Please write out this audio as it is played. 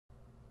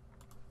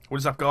What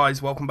is up,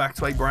 guys? Welcome back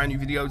to a brand new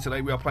video. Today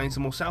we are playing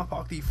some more South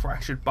Park: The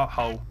Fractured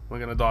Butthole. We're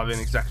going to dive in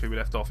exactly where we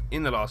left off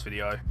in the last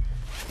video.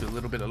 Do a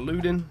little bit of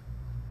looting,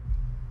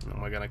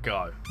 and we're going to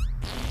go.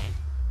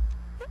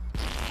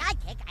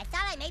 Sidekick, I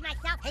thought I made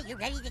myself. Hey, you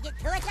ready to get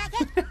to it,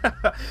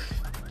 Sidekick?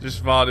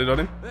 Just farted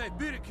on him. Hey,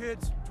 beat it,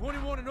 kids.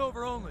 21 and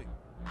over only.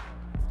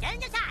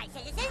 Stand aside,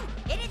 citizen.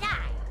 It is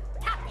I,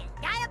 Captain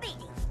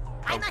Diabetes.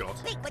 I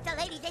must speak with the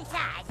ladies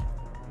inside.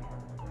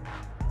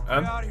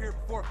 Get out of here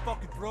before I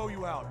fucking throw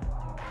you out.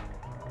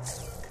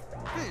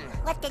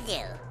 What to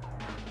do?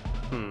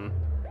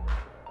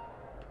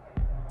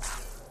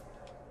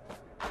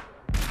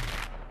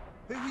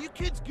 Hey, will you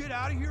kids get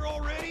out of here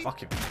already?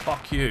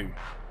 Fuck you.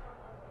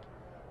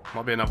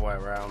 Might be another way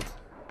around.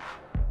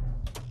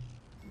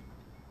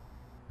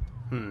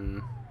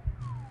 There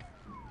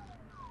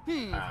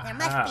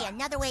must be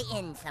another way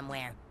in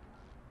somewhere.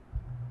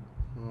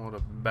 What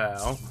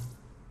about?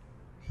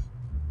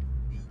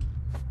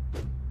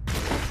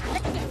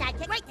 Look at this,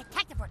 Sidekick. Great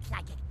detective work,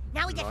 Sidekick.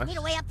 Now we just need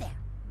a way up there.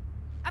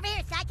 Over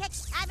here,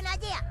 Sidekick. I have an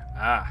idea.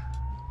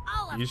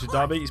 Oh, Use your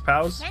diabetes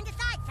powers. Stand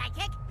aside,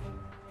 Sidekick.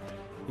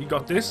 You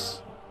got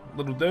this,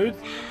 little dude.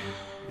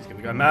 He's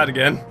gonna go mad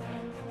again.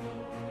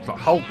 It's like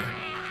Hulk.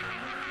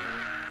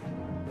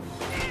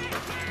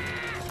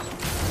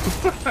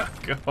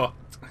 God.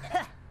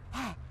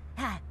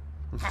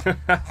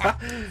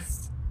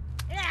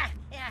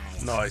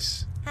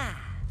 Nice.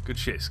 Good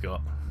shit,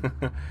 Scott.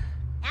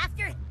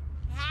 After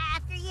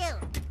you.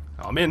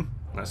 I'm in.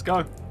 Let's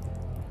go.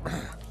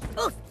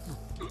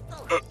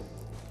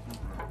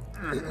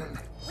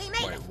 We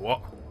made Wait, it.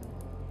 what?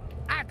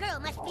 Our girl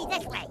must be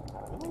this way.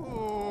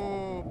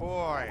 Oh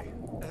boy.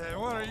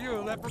 What are you,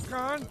 a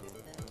leprechaun?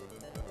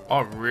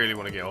 I really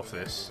want to get off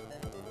this.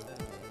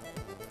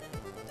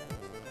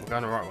 I'm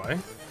going the right way.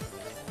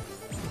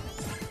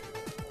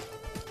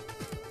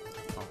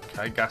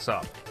 Okay, gas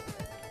up.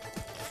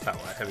 That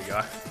way, here we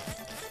go.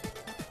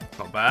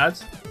 Not bad.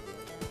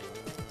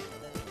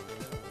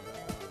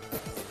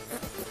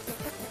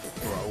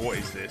 Right, what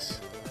is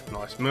this?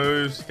 Nice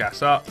moves,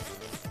 gas up.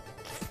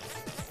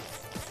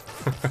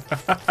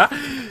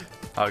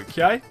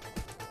 Okay.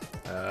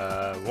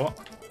 What?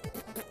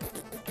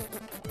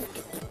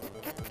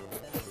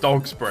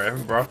 Dog spray,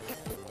 bro.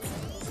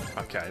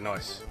 Okay,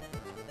 nice.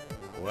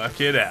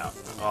 Work it out.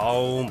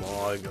 Oh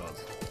my god.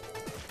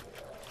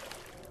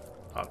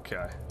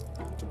 Okay.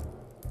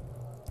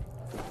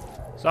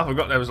 So I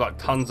forgot there was like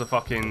tons of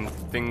fucking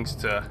things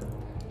to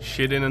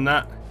shit in and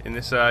that in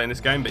this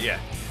game, but yeah,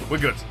 we're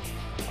good.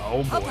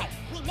 Oh boy. Okay,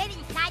 we made it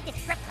inside the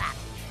strip club.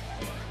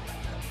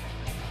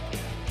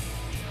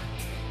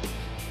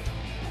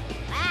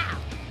 Wow.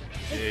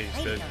 These Jeez,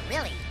 planes dude. are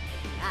really,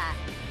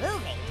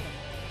 moving.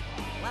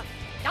 Well,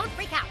 don't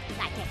freak out,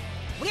 Sidekick.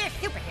 We're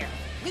superheroes.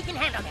 We can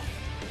handle this.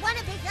 One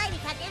of these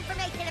ladies has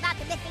information about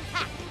the missing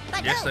cat.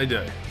 But Yes, they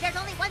do. There's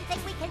only one thing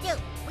we can do.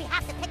 We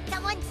have to pick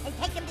someone and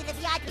take them to the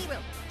VIP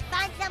room.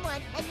 Find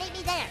someone and meet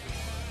me there.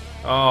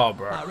 Oh,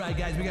 bro. All right,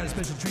 guys, we got a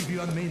special treat for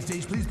you on the main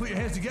stage. Please put your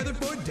hands together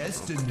for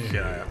Destiny.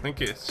 Yeah, I think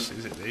it's...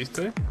 Is it these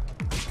two?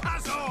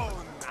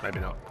 Maybe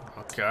not.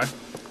 Okay.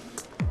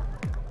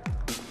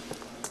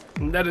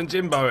 Ned and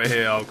Jimbo are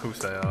here. Oh, of course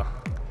they are.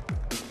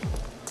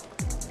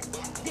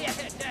 Yeah,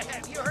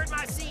 have you heard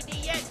my CD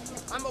yet?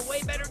 I'm a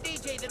way better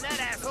DJ than that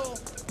asshole.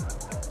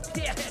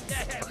 Yeah,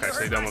 Okay,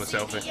 so you don't want a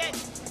selfie. Yet?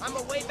 I'm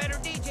a way better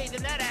DJ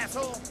than that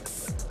asshole.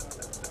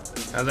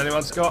 Has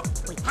anyone, Scott?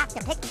 We have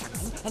to pick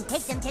someone and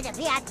take them to the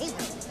VIP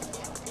room.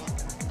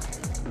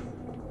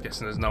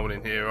 Guessing there's no one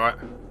in here, right?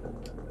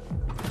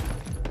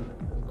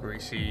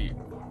 Greasy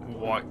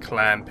white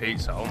clam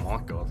pizza. Oh my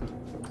god.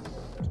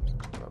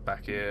 Right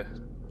back here.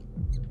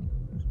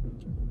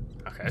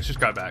 Okay, let's just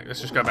go back. Let's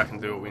just go back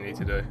and do what we need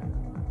to do.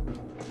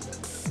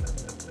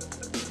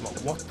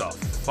 What the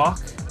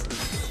fuck?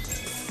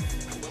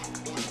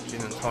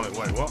 Gin and tonic.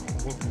 Wait, what?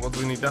 What do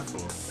we need that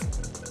for?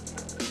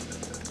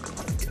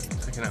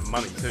 Taking that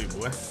money too,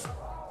 boy.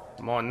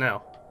 Mine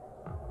now.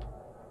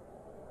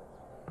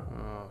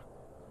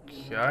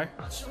 Okay.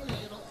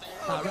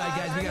 All right,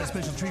 guys, we got a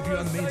special treat for you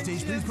on the main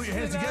stage. Please put your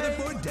hands together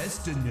for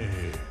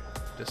Destiny.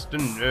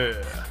 Destiny.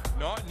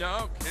 Not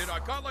now, kid. I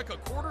got like a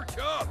quarter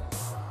cup.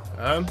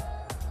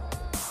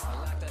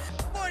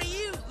 What are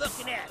you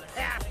looking at,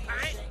 half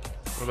pint?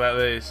 What about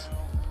these?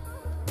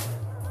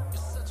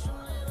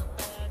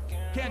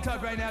 Can't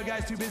talk right now,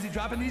 guys. Too busy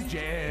dropping these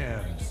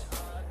jams.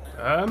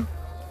 What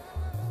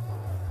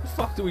the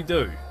fuck do we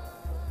do?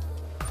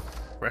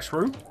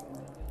 Restroom?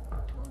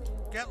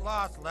 Get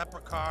lost,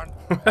 leprechaun.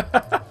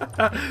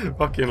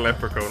 Fucking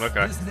leprechaun,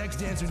 okay. This next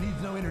dancer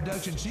needs no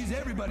introduction. She's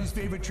everybody's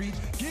favorite treat.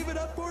 Give it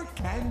up for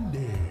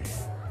Candy.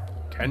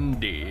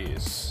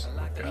 Candies.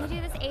 I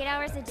do this 8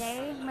 hours a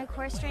day. My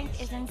core strength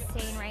is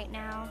insane right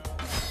now.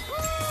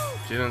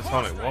 Gin and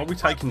tonic. Why are we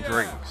taking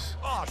drinks?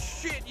 Oh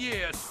shit,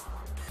 yes.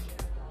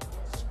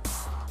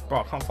 Bro,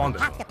 I can't find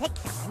We have it. to pick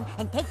someone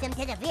and take them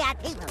to the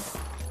VIP room.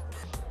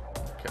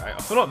 Okay,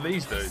 I feel like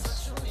these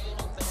dudes.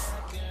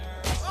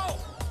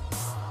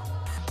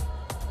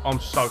 I'm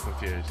so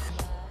confused.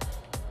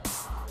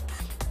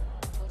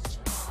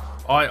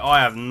 I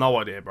have no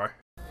idea, bro.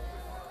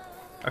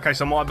 Okay,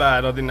 so my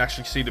bad. I didn't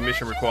actually see the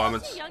mission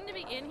requirements. Too young to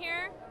be in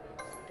here.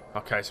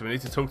 Okay, so we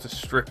need to talk to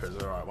strippers.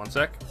 All right, 1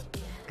 sec.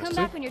 Come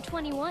back when you're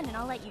 21 and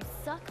I'll let you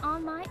suck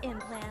on my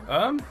implant.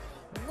 I'm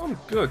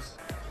good.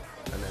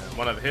 And then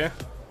one over here.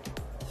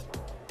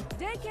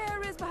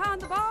 Daycare is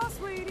behind the bar,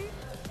 sweetie.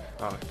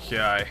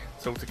 Okay,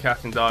 talk to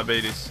Captain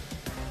Diabetes.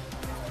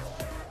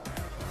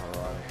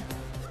 Alright.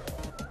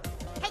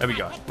 There we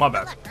go. My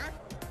bad.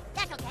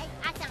 That's okay.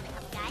 I found a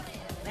couple guys.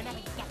 Remember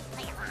you got to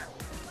play along.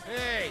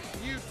 Hey,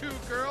 you two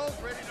girls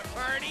ready to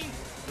party?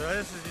 So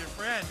this is your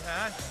friend,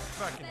 huh? She's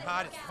fucking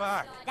hot as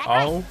fuck. That's Oh.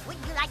 right.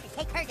 Wouldn't you like to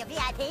take her to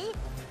VIP?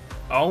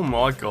 Oh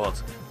my god.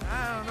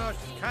 I don't know,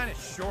 she's kind of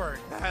short.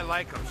 I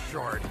like them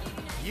short.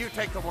 You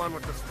take the one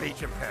with the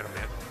speech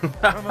impediment.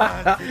 Come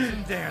on, do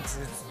some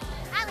dances.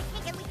 I was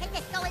thinking we could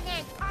just go in there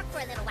and talk for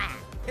a little while.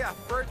 Yeah,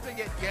 first we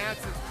get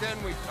dances,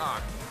 then we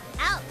talk.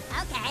 Oh,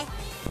 okay.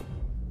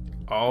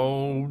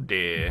 Oh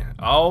dear.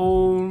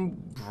 Oh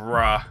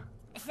bruh.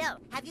 So,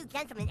 have you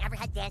gentlemen ever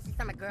had dances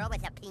from a girl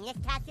with a penis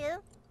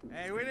tattoo?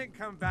 Hey, we didn't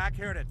come back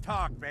here to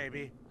talk,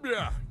 baby.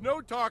 Yeah,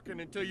 no talking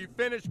until you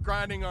finish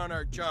grinding on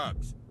our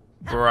jugs.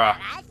 Bruh.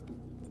 Alright.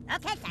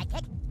 Okay,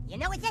 sidekick. You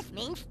know what this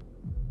means?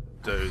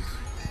 Dude.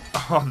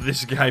 Oh,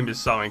 this game is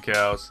something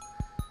else.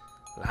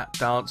 Lap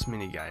dance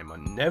minigame. I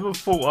never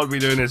thought I'd be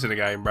doing this in a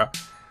game, bro.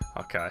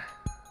 Okay.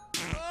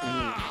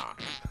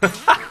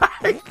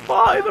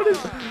 Fine on his...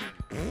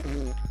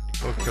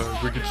 Okay,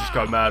 we can just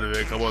go mad with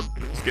it. Come on,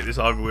 let's get this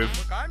over with.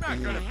 Look, I'm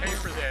not gonna pay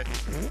for this.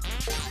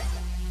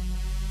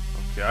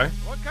 Okay.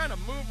 What kind of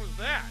move was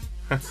that?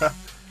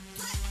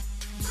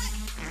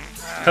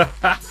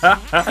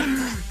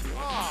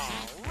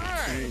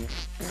 Alright.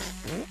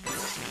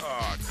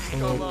 Oh,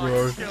 come on, bro.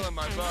 you're killing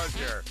my buzz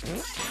here.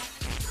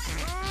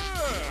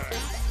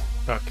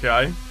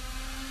 Okay.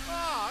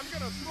 Oh, I'm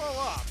gonna throw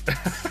up.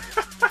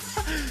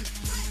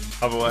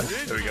 Other way.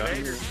 There we go.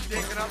 Hey, you're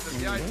stinking up the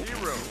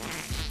VIP room.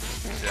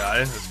 Yeah,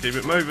 let's keep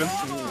it moving.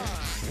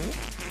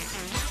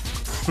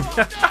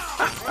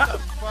 What the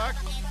fuck?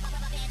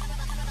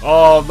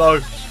 Oh no.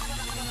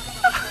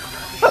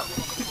 I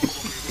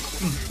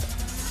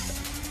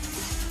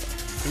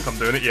think I'm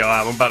doing it. Yeah,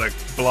 I am. I'm about to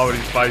blow in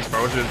his face,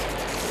 bro. Watch this.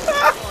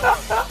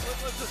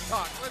 Let's just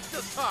talk. Let's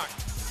just talk.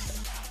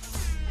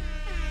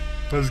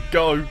 Let's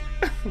go.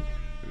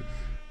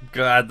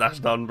 Glad that's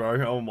done,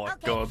 bro. Oh my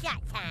Okay, god.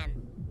 chat time.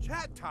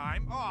 Chat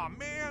time? Oh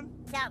man.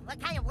 So, what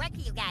kind of work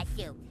do you guys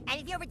do? And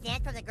have you ever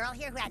danced with a girl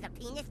here who has a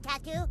penis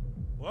tattoo?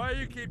 Why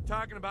you keep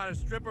talking about a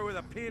stripper with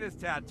a penis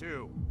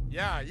tattoo?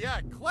 Yeah,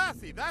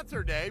 Classy. That's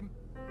her name.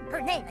 Her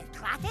name is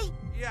Classy?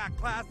 Yeah,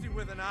 Classy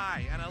with an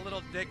I and a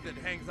little dick that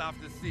hangs off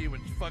the C,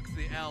 which fucks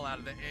the L out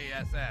of the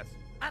ASS.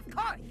 Of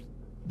course.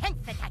 Hence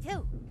the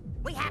tattoo.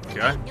 We have to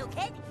Okay. meet, new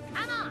kid.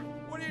 Come on.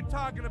 What are you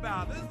talking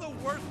about? This is the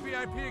worst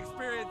VIP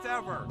experience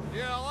ever.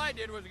 Yeah, all I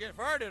did was get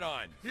farted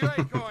on. You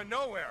ain't going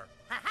nowhere.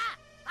 Haha.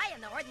 I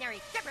am the ordinary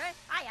stripper.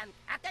 I am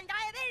Captain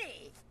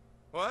Diabetes.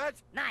 What?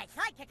 My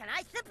sidekick and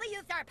I simply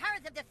used our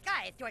powers of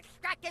disguise to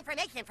extract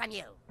information from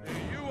you.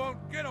 You won't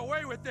get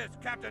away with this,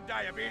 Captain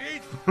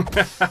Diabetes.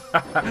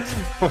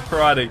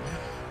 Alrighty.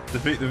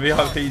 Defeat the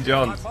VIP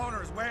Johns. My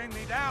boner's weighing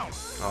me down.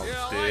 Oh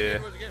yeah, all I dear.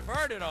 did was get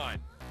farted on.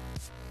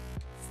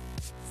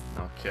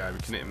 Okay, we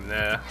can hit him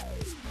there.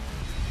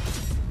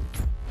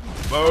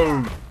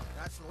 Boom.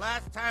 That's the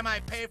last time I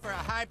pay for a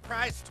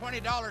high-priced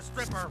 $20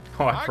 stripper.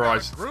 High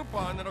price. I got a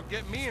Groupon that'll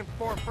get me and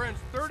 4 friends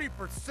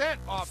 30%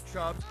 off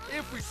chubs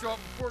if we show up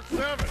before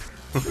 7.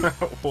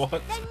 What? The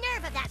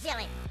nerve of that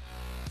villain.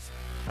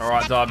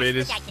 Alright,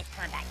 Diabetes. That's the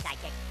combat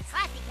sidekick.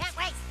 Classy, can't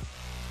wait.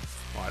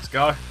 Right, let's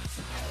go.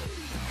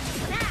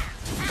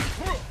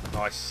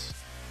 Nice.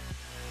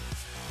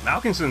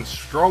 Malkinson's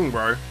strong,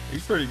 bro.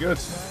 He's pretty good.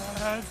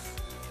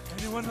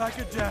 Anyone like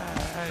a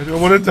dance? I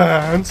don't want to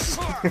dance.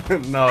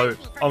 No,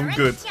 I'm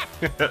good.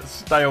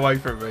 Stay away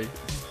from me.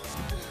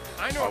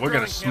 I know Right, we're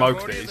gonna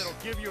smoke these. That'll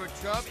give you a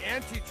chub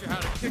and teach you how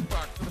to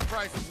kickbox for the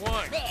price of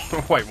one.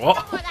 There. Wait, what?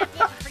 No more of that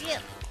business for you.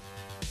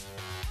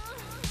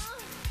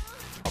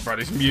 Oh, bro,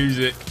 this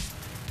music.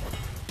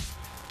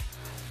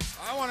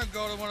 I want to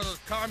go to one of those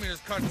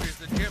communist countries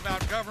that give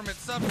out government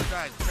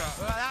subsidized chubs.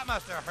 Well, that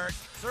must have hurt.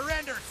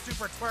 Surrender,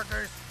 super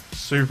twerkers.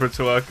 Super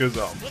twerkers.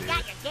 Oh, You dear.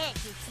 got your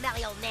dance, you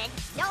smelly old men.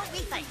 No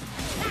refund.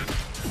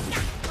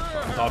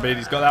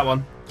 Diabetes got that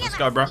one. Let's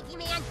go, bro. Sneaky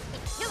man.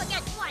 It's 2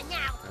 against 1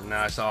 now. And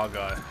now it's our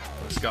guy.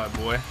 Let's go,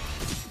 boy.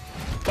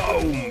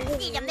 Boom.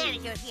 See the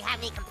manager if you have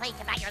any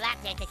complaints about your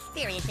lap dance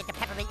experience at the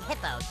Peppermint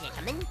Hippo,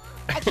 gentlemen.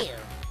 I do.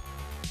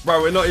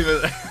 Bro, we're not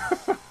even...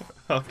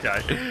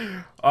 Okay.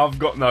 I've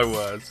got no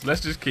words.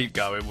 Let's just keep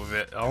going with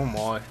it. Oh,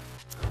 my.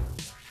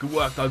 Good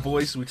work, though,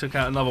 boys. We took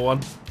out another one.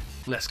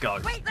 Let's go.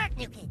 Great work,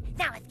 new kid.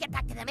 Now let's get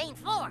back to the main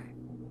floor.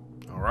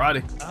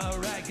 Alrighty. All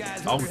right,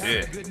 guys. Oh, Hope you're having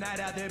dear. a good night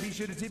out there. Be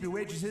sure to tip your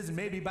waitresses and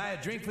maybe buy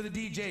a drink for the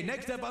DJ.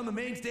 Next up on the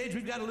main stage,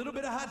 we've got a little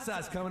bit of hot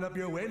sauce coming up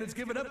your way. Let's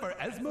give it up for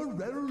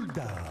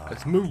Esmeralda.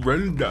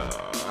 Esmeralda.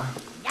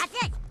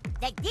 That's it.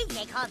 The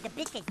DJ calls the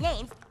bitches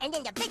names, and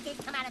then the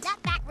bitches come out of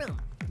that back room.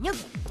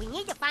 Newton, we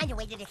need to find a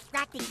way to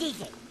distract the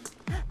DJ.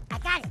 I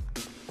got it.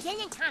 Gin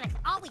and tonics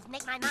always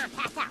make my mom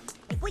pass out.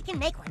 If we can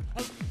make one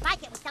and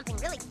spike it with something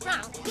really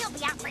strong, he'll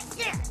be out for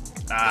sure.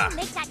 Then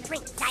make that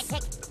drink,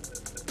 sidekick.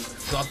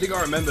 So I think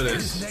I remember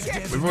this.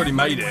 We've already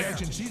made it,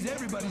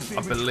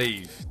 I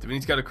believe. Do we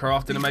need to go to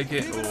crafting to make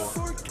it, or?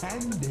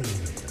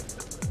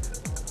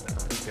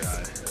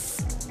 Okay.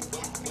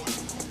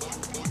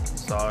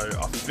 So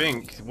I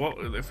think what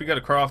if we go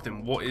to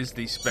crafting? What is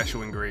the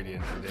special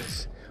ingredient for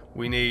this?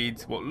 We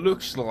need what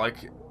looks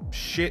like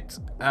shit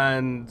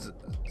and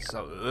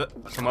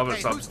some other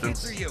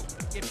substance. Who's you?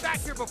 Get back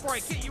here before I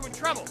get you in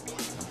trouble.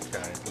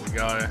 Okay, here we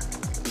go.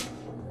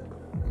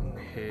 In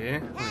here.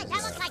 Hey, that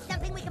looks like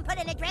something we can put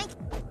in a drink.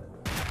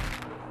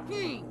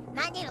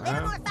 Might need a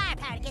little more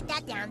firepower to get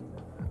that down.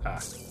 Wow,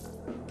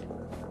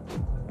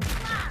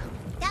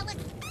 that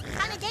looks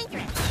kind of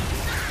dangerous.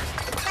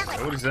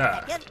 What is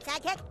that? Good,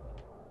 sidekick.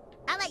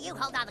 I'll let you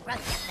hold all the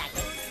groceries,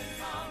 sidekick.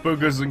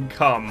 Boogers and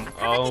cum.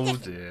 Oh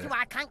dear. To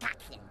our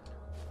concoction.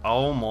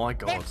 Oh my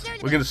god.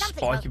 We're gonna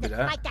spike it with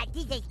that. Spike that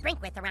DJ's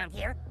drink with around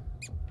here.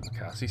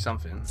 Okay, I see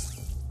something.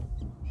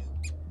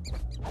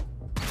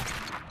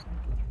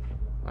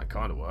 That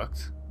kind of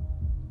worked.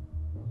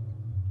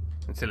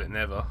 Until it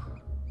never.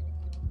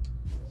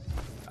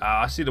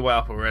 I see the way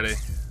up already.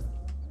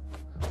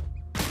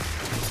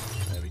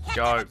 There we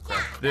go.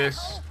 Grab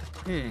this.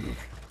 There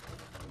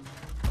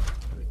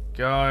we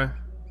go.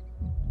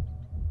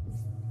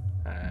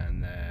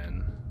 And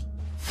then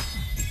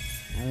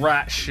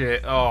rat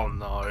shit. Oh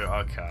no.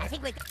 Okay.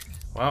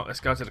 Well,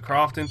 let's go to the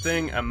crafting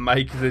thing and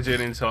make the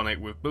gin and tonic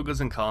with boogers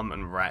and cum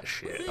and rat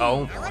shit.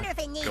 Oh I wonder if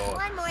it needs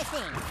one more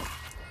thing.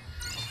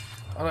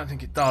 I don't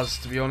think it does,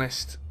 to be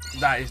honest.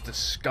 That is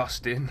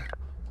disgusting.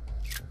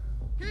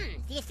 Do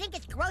you think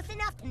it's gross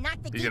enough to knock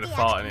the He's DJ gonna out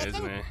fart of in it,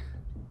 commission? isn't he?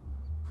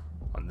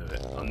 I knew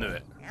it. I knew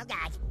it. Oh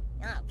god.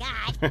 Oh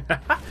god.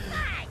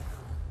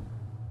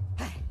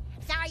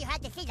 I'm sorry you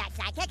had to see that,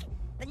 sidekick,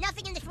 but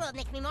nothing in this world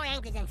makes me more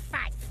angry than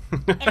farts.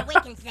 It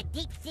awakens the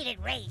deep-seated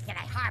rage that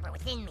I harbor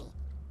within me.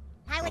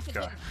 I wish it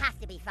didn't have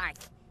to be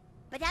farts,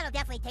 but that'll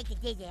definitely take the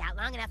DJ out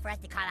long enough for us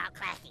to call out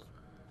classy.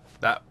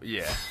 That,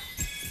 yeah.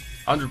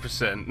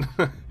 100%.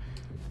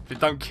 If it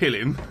don't kill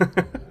him.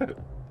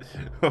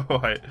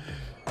 Alright.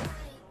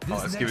 Oh,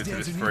 let's give it to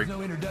this freak.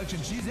 No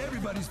introduction. She's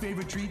everybody's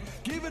favorite treat.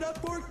 Give it up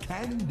for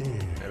Candy.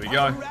 There we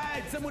go. All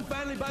right, someone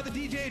finally bought the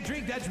DJ a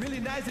drink. That's really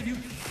nice of you.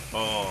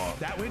 Oh.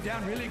 That went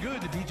down really good.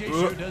 The DJ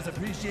sure does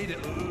appreciate it.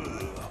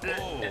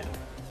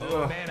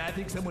 Oh man, I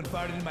think someone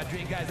farted in my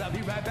drink, guys. I'll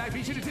be right back.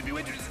 Be sure to tip your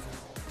waitress.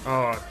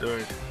 Oh,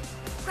 dude.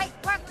 Great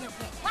work, new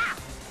kid. Wow.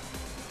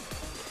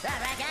 All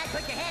right, guys,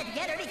 put your heads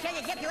together. Be sure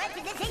to tip your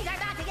waitress. Things are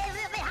about to get a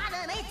little bit hot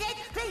on the main stage.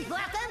 Please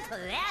welcome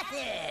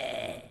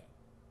Classy.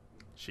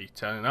 She's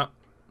turning up.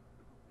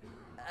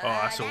 Oh,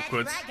 that's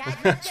awkward.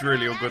 That's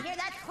really awkward.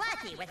 That's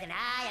Classy with an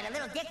eye and a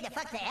little dick that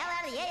fucks the hell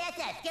out of the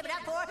ASS. Give it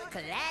up for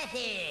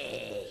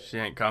Classy. She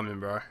ain't coming,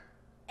 bro.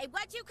 Hey,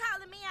 what you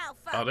calling me out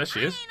for? Oh, there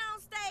she is. I ain't on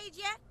stage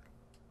yet.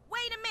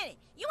 Wait a minute.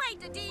 You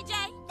ain't the DJ.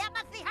 That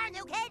must be her,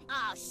 new kid.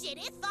 Oh, shit.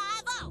 It's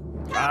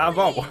 5-0.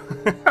 5-0.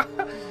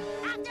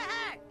 After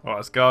her. Well,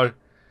 let's go.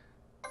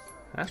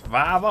 That's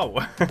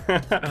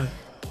 5-0.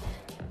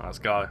 Let's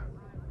go.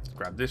 Let's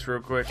grab this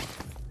real quick.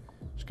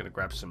 Just gonna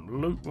grab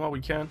some loot while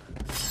we can.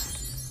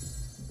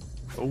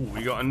 Oh,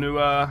 we got a new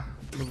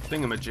little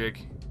thingamajig.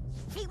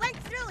 She went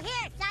through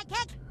here,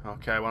 sidekick.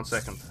 Okay, 1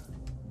 second.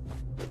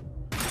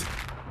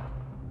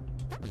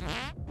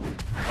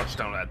 I just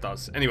don't know what that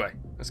does. Anyway,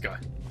 let's go.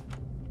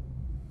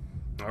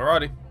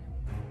 Alrighty.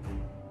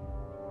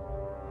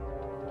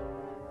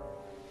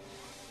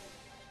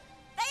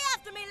 They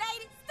after me,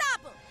 lady.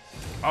 Stop them.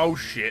 Oh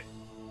shit.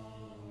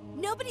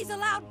 Nobody's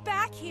allowed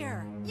back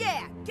here.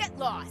 Yeah, get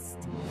lost.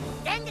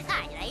 Stand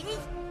aside, ladies.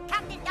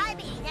 Captain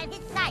Diabetes and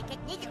his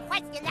sidekick need to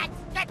question that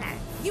stripper.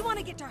 You want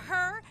to get to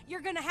her?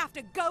 You're gonna have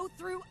to go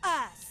through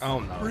us. Oh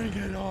no. Bring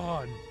it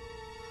on.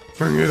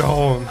 Bring it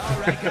on. All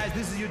right, guys,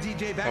 this is your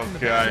DJ back from the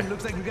bathroom.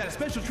 Looks like we've got a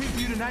special treat for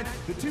you tonight.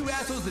 The two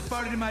assholes that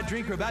farted in my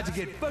drink are about to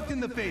get fucked in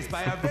the face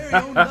by our very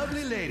own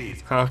lovely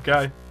ladies.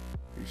 Okay.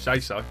 You say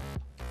so.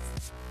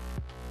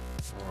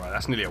 Alright,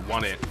 that's nearly a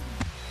 1-hit.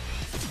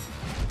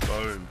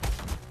 Boom.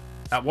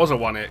 That was a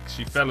 1-hit.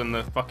 She fell in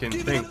the fucking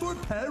Give thing. it up for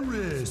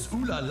Paris.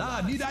 Ooh la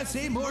la, need I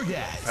say more,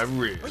 guys?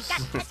 We Paris.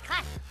 got this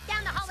class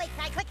down the hallway,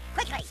 sidekick,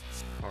 quickly.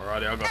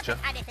 Alrighty, I gotcha.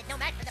 This is no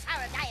match for the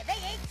power of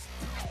diabetes.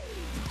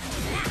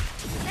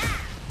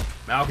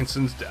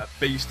 Malkinson's a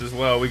beast as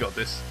well. We got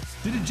this.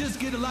 Did it just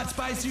get a lot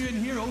spicier in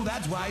here? Oh,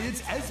 that's why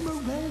it's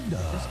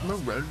Esmeralda.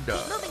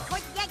 Esmeralda. Moving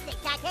towards the exit,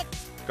 sidekick.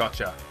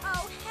 Gotcha.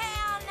 Oh,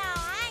 hell no.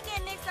 I ain't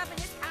getting mixed up in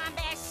this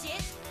combat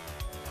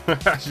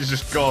shit. She's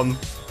just gone.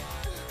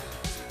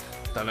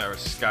 Don't let her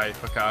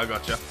escape. Okay, I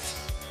gotcha.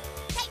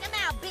 Take them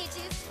out,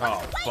 bitches. Oh,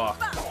 What you fuck.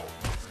 waiting for?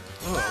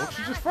 Oh,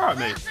 she just threw at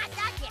me. My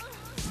sidekick.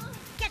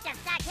 Get them,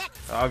 sidekick.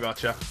 I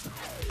gotcha.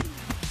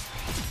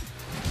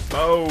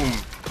 Boom.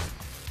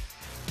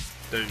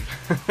 Dude,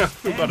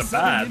 we got And a subbing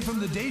bad. in from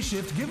the day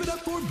shift, give it up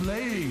for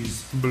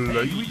Blaze.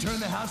 Blaze. Hey, we turn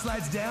the house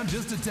lights down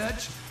just a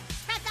touch.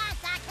 Press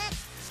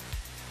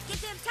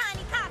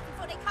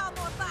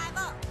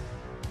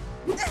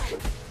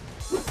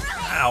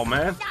Ow,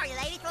 man. Sorry,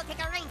 ladies, we'll take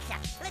a ring shot.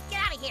 Let's get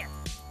out of here.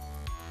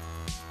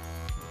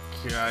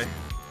 Okay.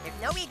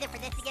 There's no reason for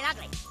this to get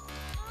ugly.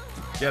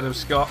 Get him,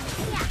 Scott.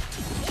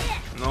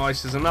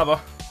 Nice, there's another.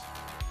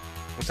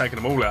 We're taking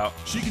them all out.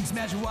 She can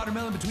smash a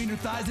watermelon between her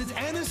thighs. It's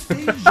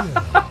Anastasia.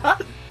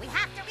 We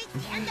have to reach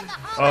the end of the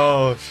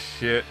hallway. Oh,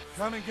 shit.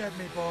 Come and get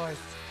me, boys.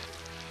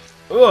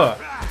 Ugh.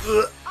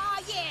 Oh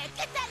yeah,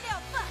 get that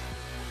little fuck.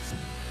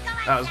 Go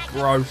on, That was Jack,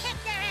 gross. kick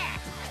their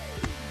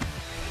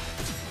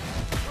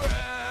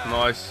ass.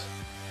 Nice.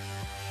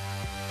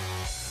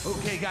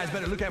 Okay, guys,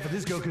 better look out for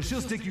this girl because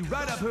she'll stick you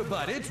right up her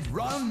butt. It's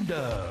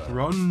Rhonda.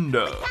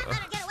 Ronda. Can't let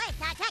her get away,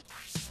 Sidekick.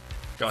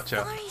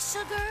 Gotcha. Sorry,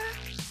 sugar.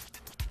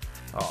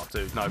 Oh,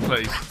 dude, no,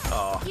 please.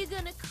 Oh, You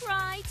gonna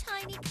cry,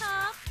 tiny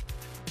cop?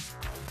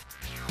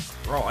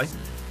 right.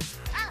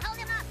 I'll hold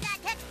him off,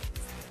 Sidekick.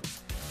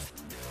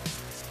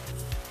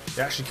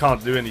 You actually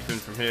can't do anything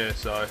from here,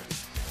 so.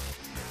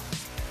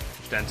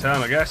 Just then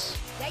turn, I guess.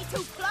 They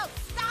too close.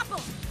 Stop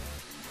them.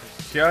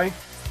 Okay.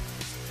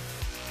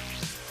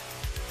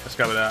 Let's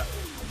go with that.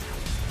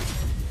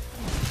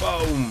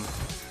 Boom.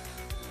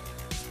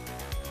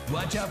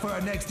 Watch out for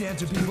our next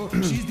dancer, people.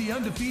 She's the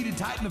undefeated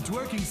titan of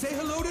twerking. Say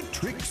hello to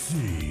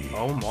Trixie.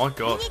 Oh my We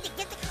god. need to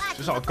get the class.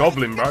 Just like a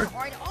goblin, bro.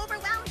 Or it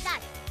overwhelms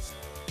us.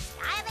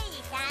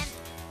 Diabetes, son.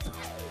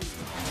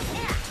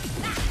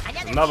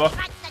 Yeah. Another.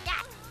 Punch the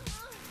dust.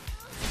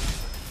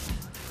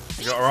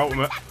 You got our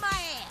ultimate. That's my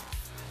ass.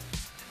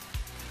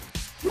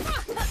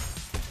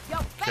 Yo,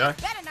 Okay.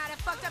 better not have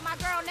fucked up my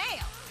girl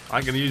nail. I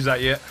ain't gonna use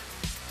that yet.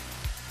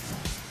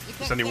 You It's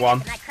can't only stand one.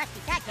 up to my crusty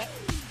Sidekick.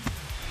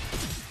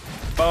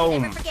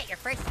 Boom. Never forget your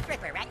first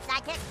stripper, right,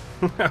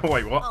 Sidekick?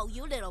 Wait, what? Oh,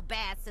 you little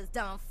bastards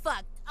done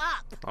fucked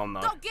up. Oh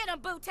no. Go get him,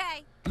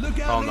 boootay. Look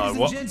out, Oh, no, ladies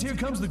what? and gents. Here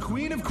comes the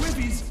queen of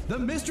quippies, the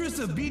mistress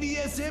of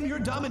BDSM, your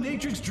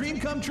dominatrix dream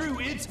come true.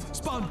 It's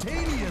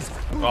spontaneous.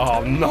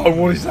 Oh no,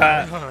 what is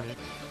that? Honey,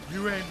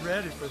 you ain't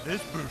ready for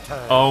this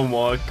boootay. Oh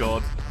my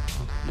god.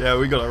 Yeah,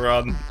 we gotta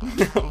run.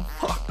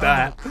 Fuck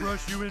that.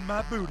 Crush you in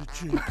my booty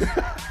cheeks.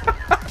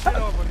 Get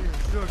over here,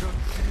 sugar.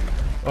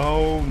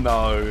 Oh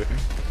no.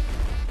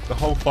 The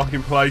whole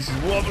fucking place is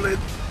wobbling.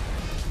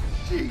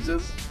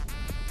 Jesus.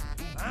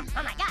 Oh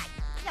my god.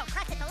 No,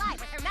 Crush is alive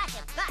with her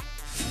massive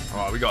butt.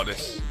 Alright, we got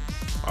this.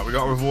 Alright, we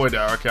gotta avoid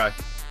her, okay. I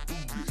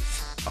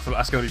feel like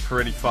that's gonna be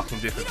pretty fucking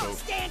You don't difficult.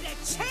 stand a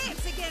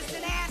chance against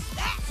an ass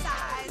that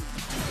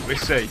size. We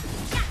see.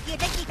 You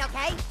think he's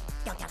okay?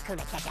 Don't tell Kun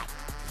I said that.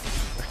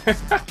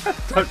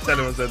 Don't tell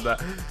him I said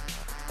that.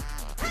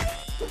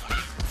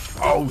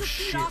 Oh Get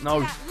shit, off no.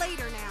 that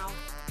later now.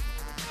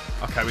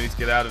 Okay, we need to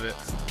get out of it.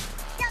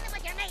 Tell them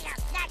what you're made of,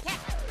 Sidekick.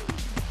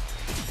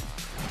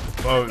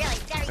 Boom. Really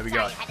very There we sorry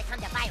go. you had to come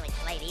to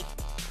violence, ladies.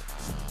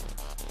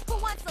 Who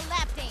wants a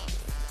lap dance?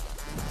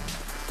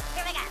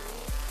 Here we go.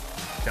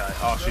 Okay,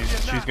 oh,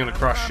 she's gonna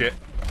crush shit.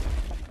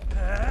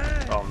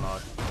 Oh no.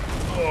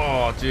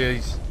 Oh,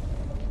 jeez.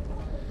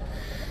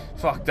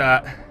 Fuck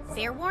that.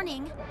 Fair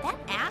warning, that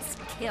ass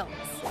kills.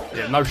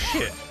 Yeah, no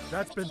shit.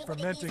 That's been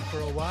fermenting for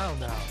a while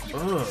now.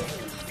 Ugh.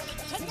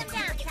 Take them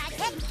down,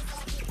 Sidekick.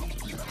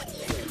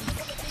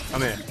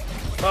 Come here.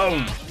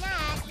 Boom.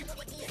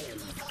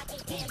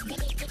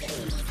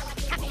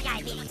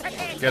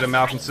 Get him,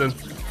 Malkinson.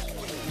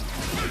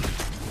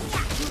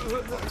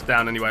 It's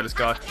down anyway, this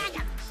guy.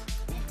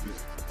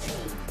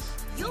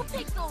 You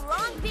picked the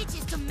wrong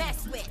bitches to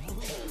mess with.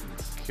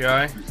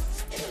 Okay.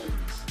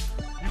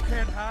 You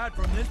can't hide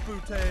from this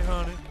boootay,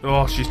 honey.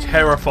 Oh, she's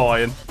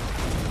terrifying.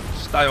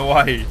 Stay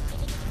away.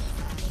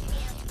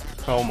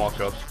 Oh my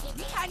god.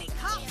 You tiny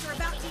cops are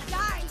about to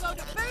die and go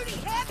to booty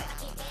heaven.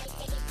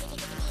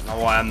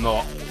 No, I am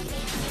not.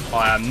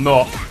 I am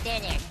not.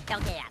 There.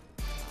 Don't get up.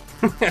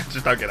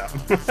 Just don't get up.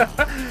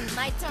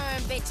 My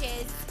turn,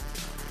 bitches.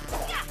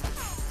 Yeah.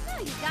 Now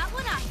you got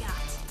what I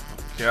got.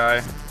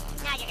 Okay.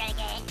 Now you're gonna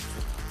get it.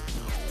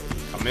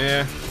 Come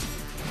here.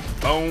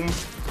 Boom.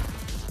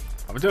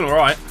 I'm doing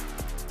alright.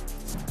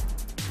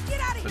 Get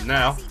out of But here,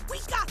 now- Cassie. We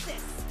got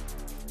this.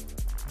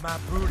 My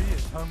booty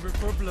is hungry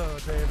for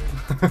blood, baby.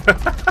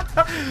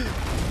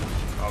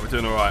 Oh, we're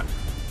doing alright.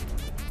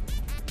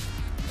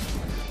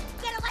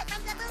 Get away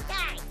from the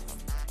boootay.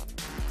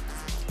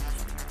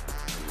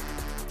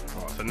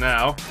 Alright, for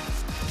now.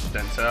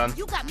 Then turn.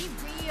 You got me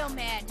real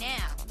mad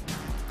now.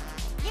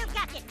 You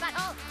got this,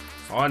 butthole.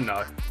 Oh, I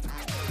know.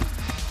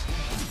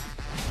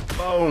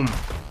 Boom.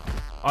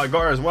 Oh, I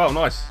got her as well.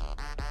 Nice.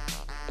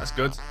 That's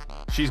good.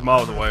 She's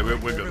miles away. We're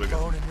good. Every We're good.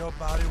 bone in your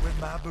body with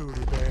my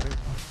booty, baby.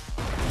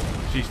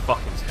 She's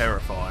fucking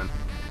terrifying.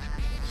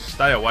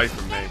 Stay away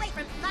from me. Get away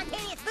from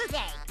spontaneous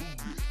boootay.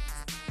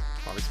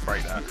 Oh, let's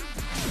break that.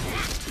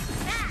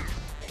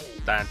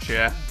 Damn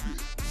chair.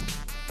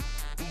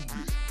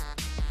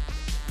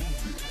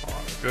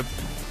 Alright, good.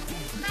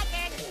 My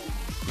turn.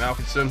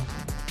 Malkinson.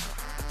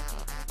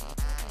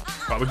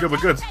 Right, we're good. We're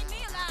good. Take me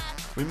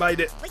alive. We made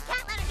it. We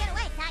can't let her get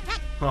away,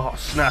 Sidekick. Oh,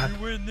 snap. You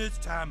win this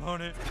time,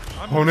 honey.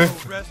 I'm Honey? gonna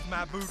go rest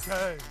my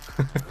boootay.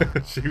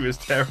 She was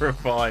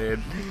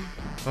terrifying.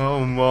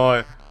 Oh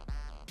my.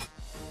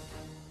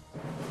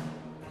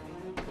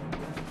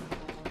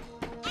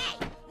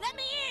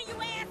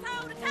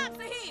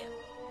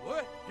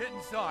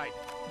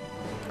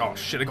 Oh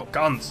shit, they got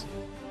guns.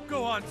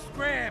 Go on,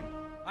 scram!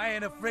 I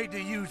ain't afraid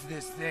to use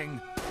this thing.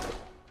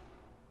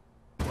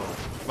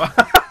 Come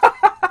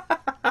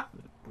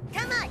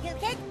on, you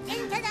kids,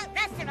 into the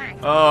restaurant.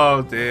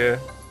 Oh dear.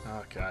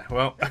 Okay,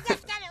 well. We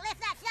just gotta lift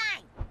that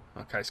sign.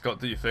 Okay, Scott,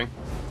 do your thing.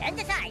 Stand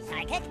aside,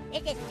 sidekick.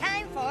 It is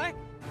time for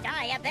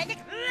diabetic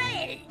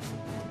rage.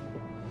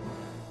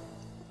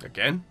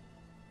 Again?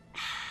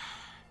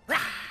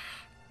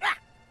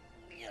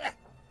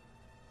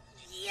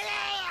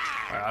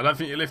 I don't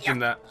think you're lifting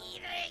that.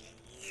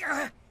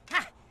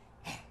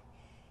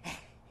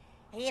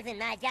 Even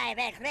my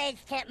diabetic rage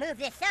can't move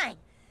this sign.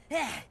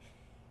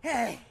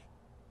 Oh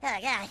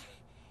God,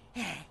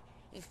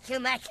 it's too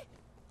much.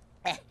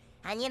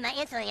 I need my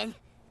insulin.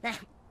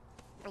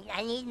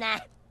 I need my.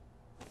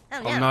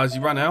 Oh no, has he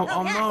run out?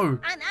 Oh God, no.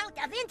 I'm out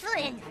of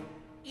insulin.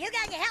 You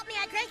guys help me.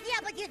 I drank the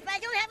apple juice, but I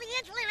don't have any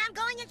insulin. I'm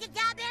going into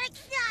diabetic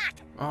shock.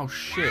 Oh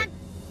shit.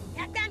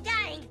 I'm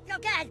dying. Oh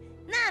God,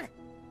 Mom,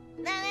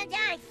 I'm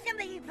dying.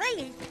 Somebody,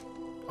 please.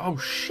 Oh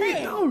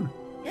shit, no.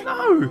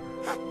 No.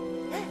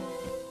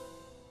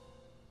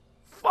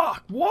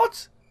 Fuck,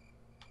 what?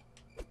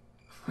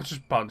 I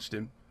just punched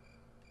him.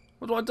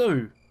 What do I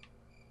do?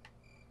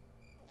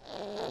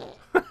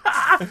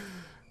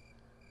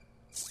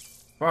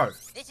 Bro.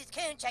 This is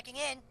Coon checking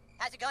in.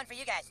 How's it going for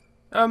you guys?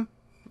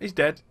 He's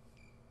dead.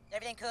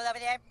 Everything cool over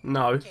there?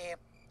 No. Cool.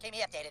 Keep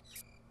me updated.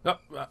 No,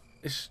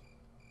 it's...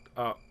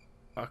 okay.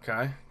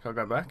 Can I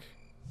go back?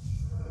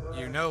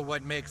 You know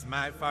what makes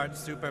my farts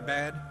super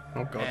bad?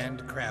 Oh god.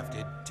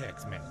 Handcrafted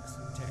Tex-Mex.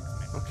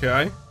 Tex-Mex.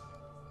 Okay.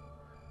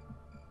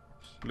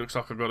 Looks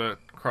like I've got a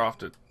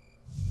crafted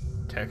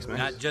Tex-Mex.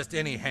 Not just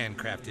any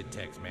handcrafted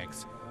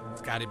Tex-Mex.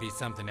 It's got to be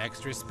something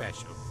extra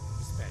special.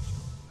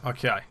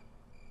 Okay.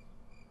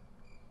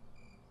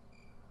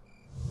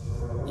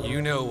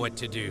 You know what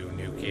to do,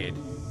 new kid.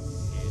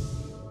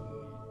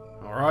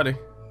 Alrighty.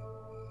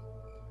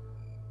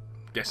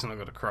 Guessing I've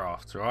got a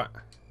craft, right?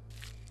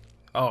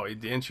 Oh,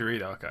 the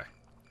enchilada, okay.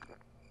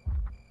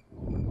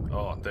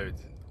 Oh, dude.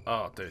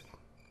 Oh, dude.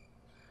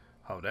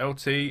 Hold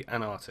LT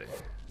and RT.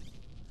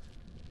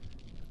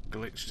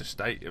 Glitched a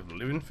state of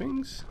living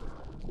things.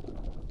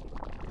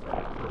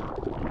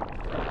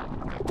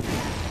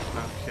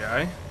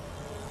 Okay.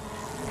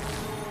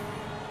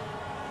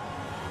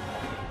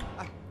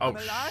 Oh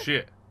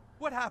shit.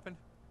 What happened?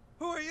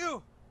 Who are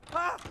you?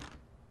 Ah!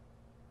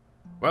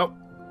 Well,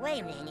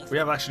 Wait a minute. we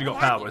have actually got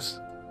What happened? powers.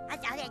 I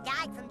thought I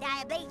died from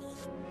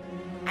diabetes.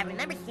 I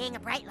remember seeing a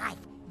bright light,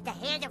 the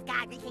hand of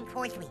God reaching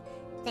towards me.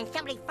 Then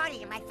somebody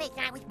farted in my face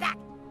and I was back.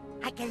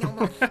 I can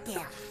almost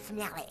still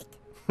smell it.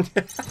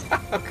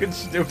 I can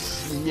still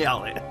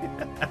smell it.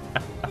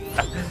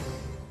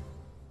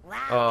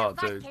 Wow, Oh, the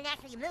bus dude. can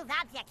actually move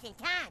objects in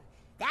time.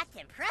 That's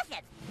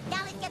impressive.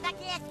 Now let's get back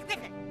to that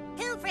scrivener.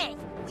 Two friends.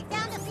 We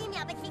found the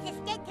female, but she's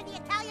escaped to the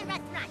Italian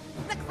restaurant,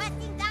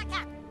 requesting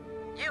backup.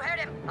 You heard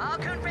him. All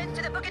Coon friends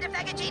to the Buca de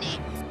Fagagini.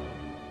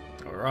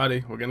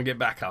 Alrighty, we're going to get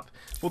back up.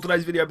 For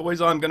today's video, boys,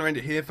 I'm going to end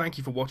it here. Thank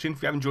you for watching.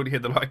 If you have enjoyed it,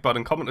 hit the like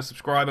button, comment and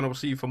subscribe, and I will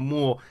see you for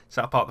more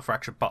South Park The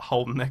Fractured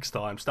Butthole next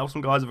time. Stay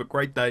awesome, guys. Have a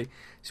great day.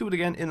 See you all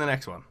again in the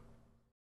next one.